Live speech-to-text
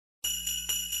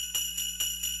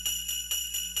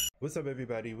What's up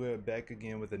everybody, we're back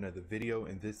again with another video,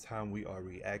 and this time we are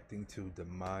reacting to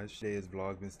Damaj. Today is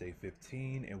Vlogmas day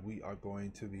 15 and we are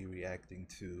going to be reacting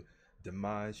to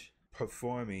Damaj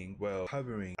performing, well,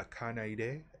 covering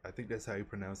Ikanaide. I think that's how you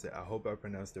pronounce it. I hope I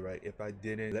pronounced it right. If I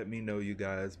didn't, let me know, you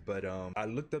guys. But I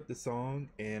looked up the song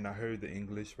and I heard the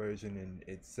English version and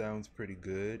it sounds pretty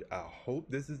good. I hope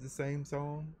this is the same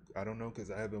song. I don't know because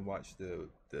I haven't watched the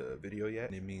video yet.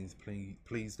 And it means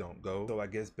please don't go. So I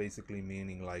guess basically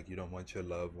meaning like you don't want your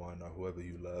loved one or whoever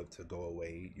you love to go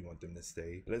away. You want them to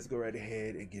stay. Let's go right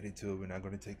ahead and get into it. We're not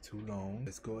going to take too long.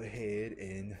 Let's go ahead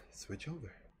and switch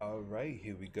over. All right,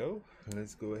 here we go.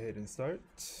 Let's go ahead and start.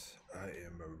 I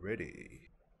am ready.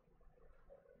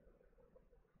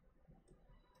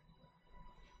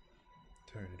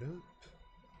 Turn it up.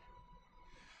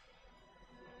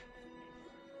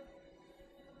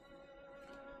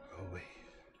 Oh wait,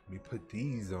 let me put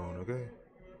these on, okay?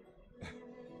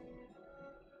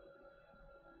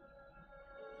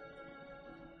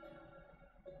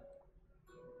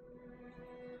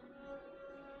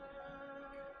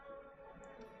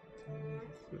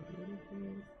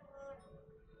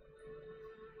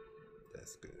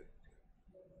 That's good.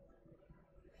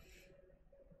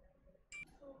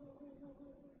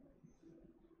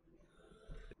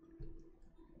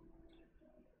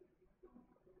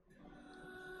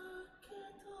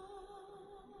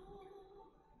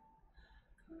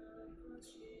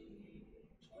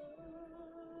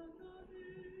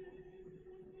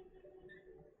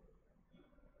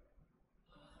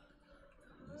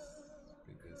 Let's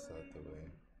get this out the way.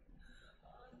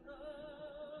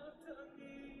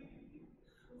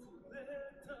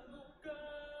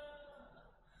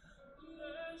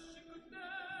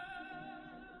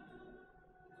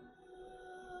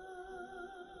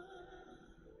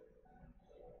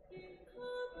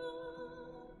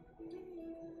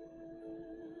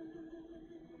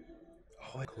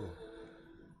 Oh, cool.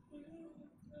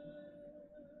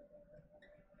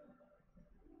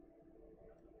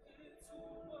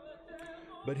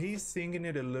 But he's singing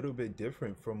it a little bit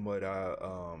different from what I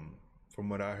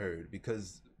heard,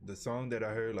 because the song that I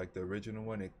heard, like the original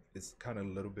one, it's kind of a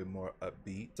little bit more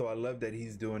upbeat. So I love that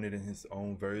he's doing it in his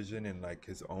own version and like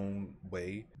his own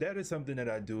way. That is something that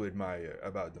I do admire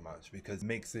about Damaj, because it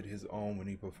makes it his own. When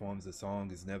he performs a song,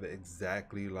 it's never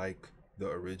exactly like the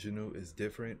original. It's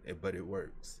different, but it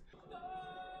works.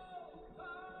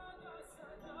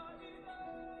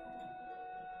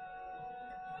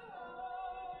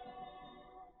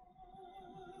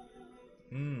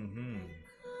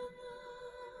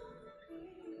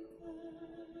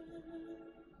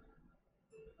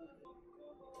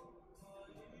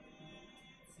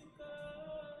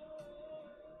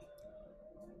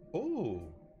 Oh,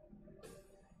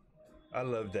 I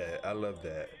love that. I love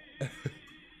that.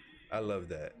 I love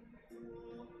that.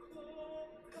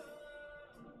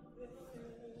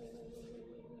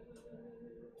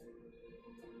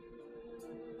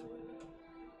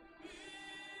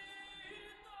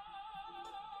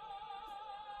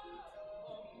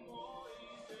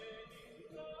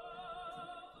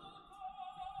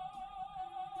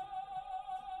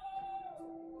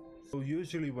 So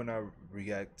usually when I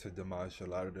react to Damaj, a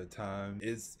lot of the time,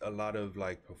 it's a lot of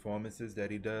like performances that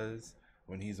he does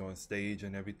when he's on stage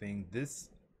and everything. This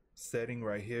setting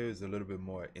right here is a little bit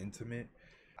more intimate.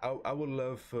 I would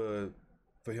love for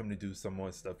him to do some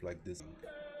more stuff like this.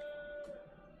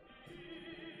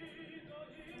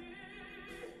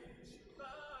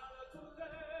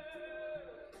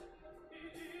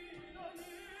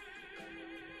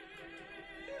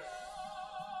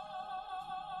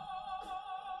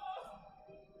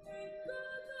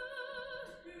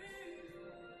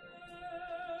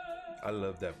 I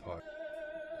love that part.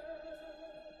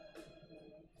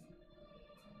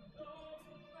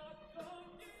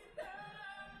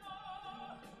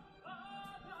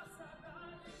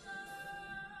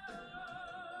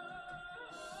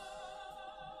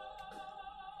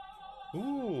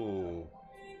 Ooh.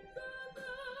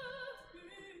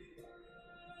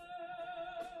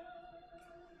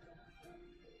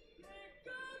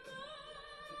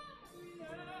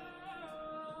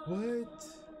 What?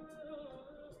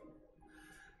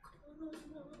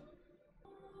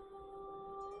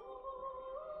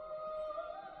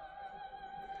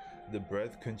 The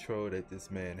breath control that this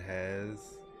man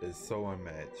has is so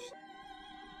unmatched.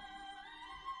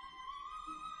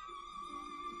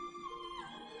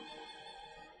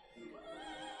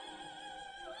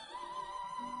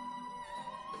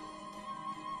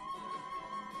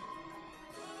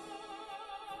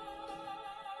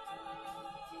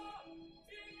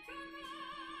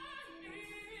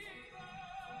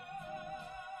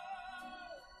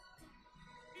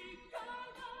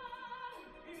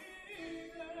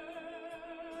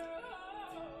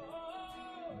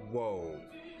 Whoa.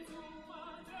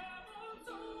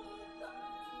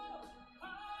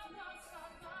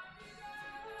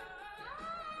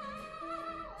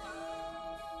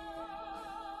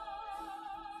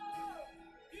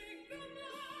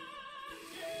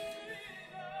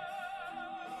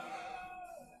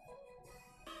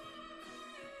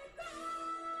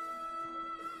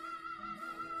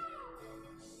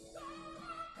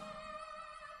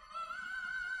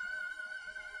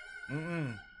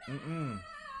 Mm-mm. Mm-mm.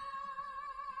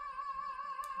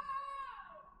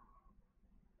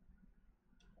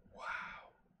 Wow.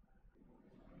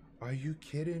 Are you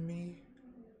kidding me?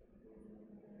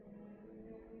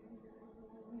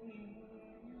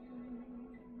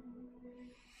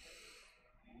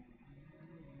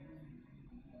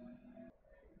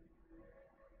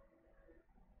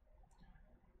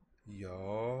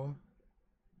 Y'all.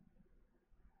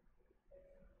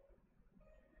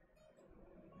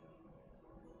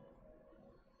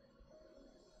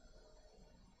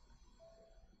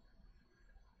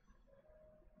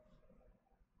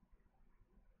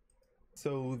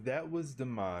 So that was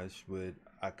Dimash with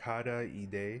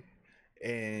Ikanaide,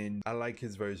 and I like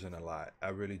his version a lot. I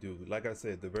really do. Like I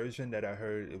said, the version that I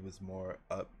heard, it was more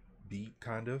upbeat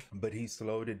kind of, but he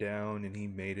slowed it down and he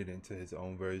made it into his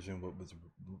own version,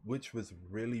 which was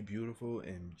really beautiful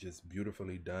and just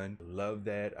beautifully done. Love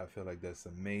that. I feel like that's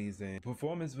amazing.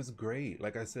 Performance was great.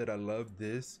 Like I said, I love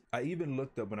this. I even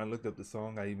looked up, when I looked up the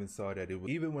song, I even saw that it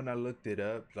was, even when I looked it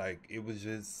up, like it was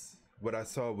just, what I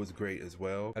saw was great as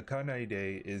well.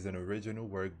 Ikanaide is an original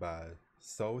work by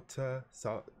Salta,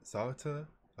 I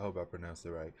hope I pronounced it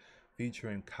right,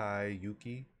 featuring Kai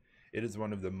Yuki. It is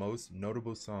one of the most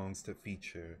notable songs to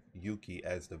feature Yuki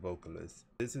as the vocalist.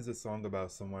 This is a song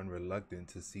about someone reluctant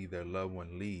to see their loved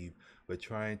one leave, but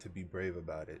trying to be brave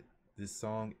about it. This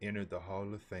song entered the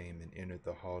Hall of Fame and entered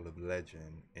the Hall of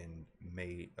Legend in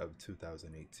May of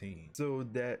 2018. So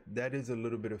that is a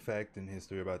little bit of fact and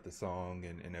history about the song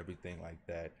and everything like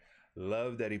that.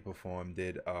 Love that he performed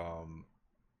it,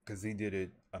 because he did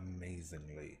it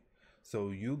amazingly. So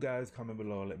you guys comment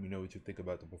below, let me know what you think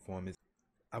about the performance.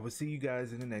 I will see you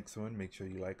guys in the next one. Make sure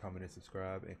you like, comment, and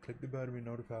subscribe, and click the bell to be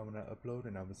notified when I upload.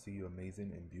 And I will see you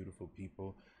amazing and beautiful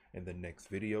people in the next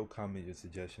video. Comment your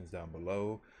suggestions down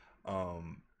below.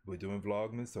 We're doing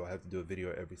Vlogmas, so I have to do a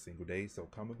video every single day. So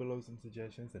comment below some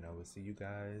suggestions, and I will see you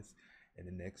guys in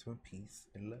the next one. Peace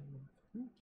and love.